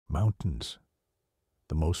Mountains,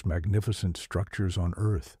 the most magnificent structures on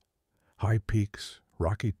Earth. High peaks,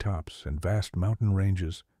 rocky tops, and vast mountain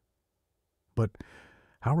ranges. But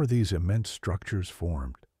how are these immense structures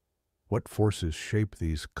formed? What forces shape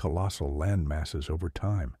these colossal land masses over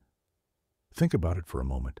time? Think about it for a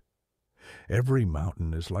moment. Every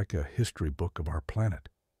mountain is like a history book of our planet.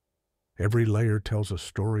 Every layer tells a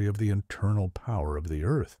story of the internal power of the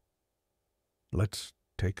Earth. Let's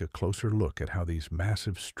take a closer look at how these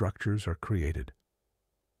massive structures are created.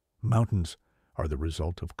 Mountains are the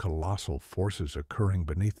result of colossal forces occurring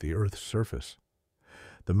beneath the Earth's surface.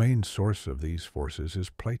 The main source of these forces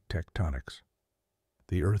is plate tectonics.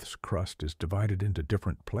 The Earth's crust is divided into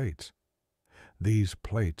different plates. These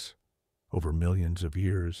plates, over millions of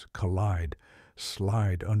years, collide,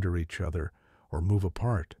 slide under each other, or move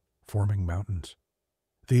apart, forming mountains.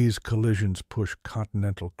 These collisions push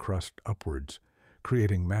continental crust upwards,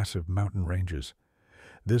 creating massive mountain ranges.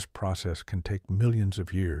 This process can take millions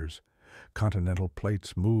of years. Continental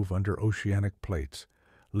plates move under oceanic plates,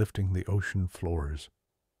 lifting the ocean floors.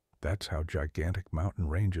 That's how gigantic mountain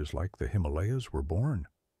ranges like the Himalayas were born.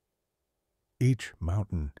 Each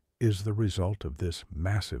mountain is the result of this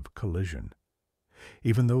massive collision.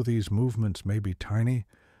 Even though these movements may be tiny,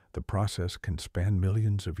 the process can span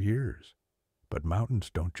millions of years. But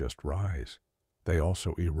mountains don't just rise. They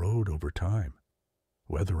also erode over time.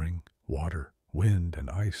 Weathering, water, wind, and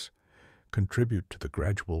ice contribute to the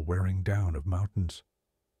gradual wearing down of mountains.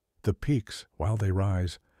 The peaks, while they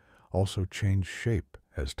rise, also change shape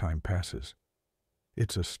as time passes.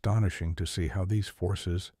 It's astonishing to see how these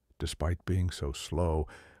forces, despite being so slow,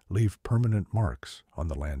 leave permanent marks on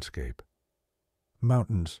the landscape.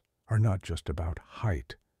 Mountains are not just about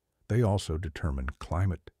height. They also determine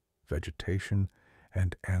climate, vegetation,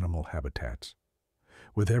 and animal habitats.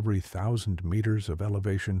 With every 1,000 meters of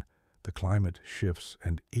elevation, the climate shifts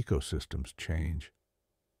and ecosystems change.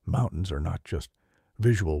 Mountains are not just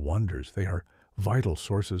visual wonders. They are vital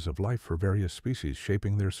sources of life for various species,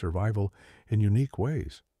 shaping their survival in unique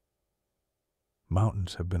ways.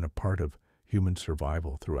 Mountains have been a part of human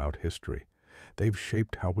survival throughout history. They've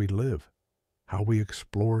shaped how we live, how we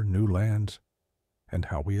explore new lands, and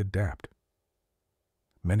how we adapt.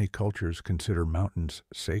 Many cultures consider mountains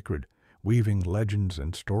sacred, weaving legends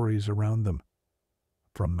and stories around them.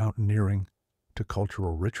 From mountaineering to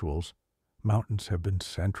cultural rituals, mountains have been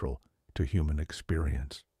central to human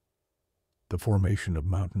experience. The formation of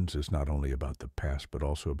mountains is not only about the past, but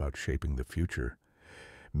also about shaping the future.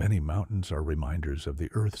 Many mountains are reminders of the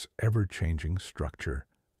Earth's ever-changing structure.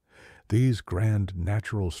 These grand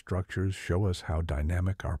natural structures show us how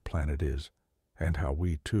dynamic our planet is, and how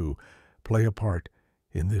we, too, play a part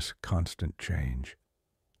in this constant change.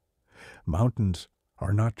 Mountains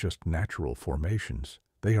are not just natural formations.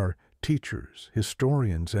 They are teachers,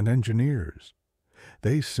 historians, and engineers.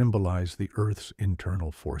 They symbolize the Earth's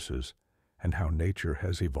internal forces and how nature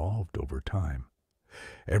has evolved over time.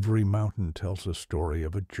 Every mountain tells a story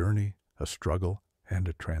of a journey, a struggle, and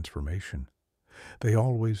a transformation. They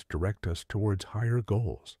always direct us towards higher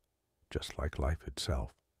goals, just like life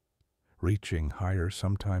itself. Reaching higher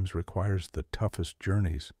sometimes requires the toughest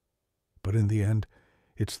journeys, but in the end,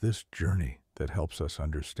 it's this journey that helps us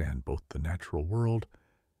understand both the natural world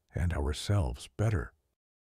and ourselves better.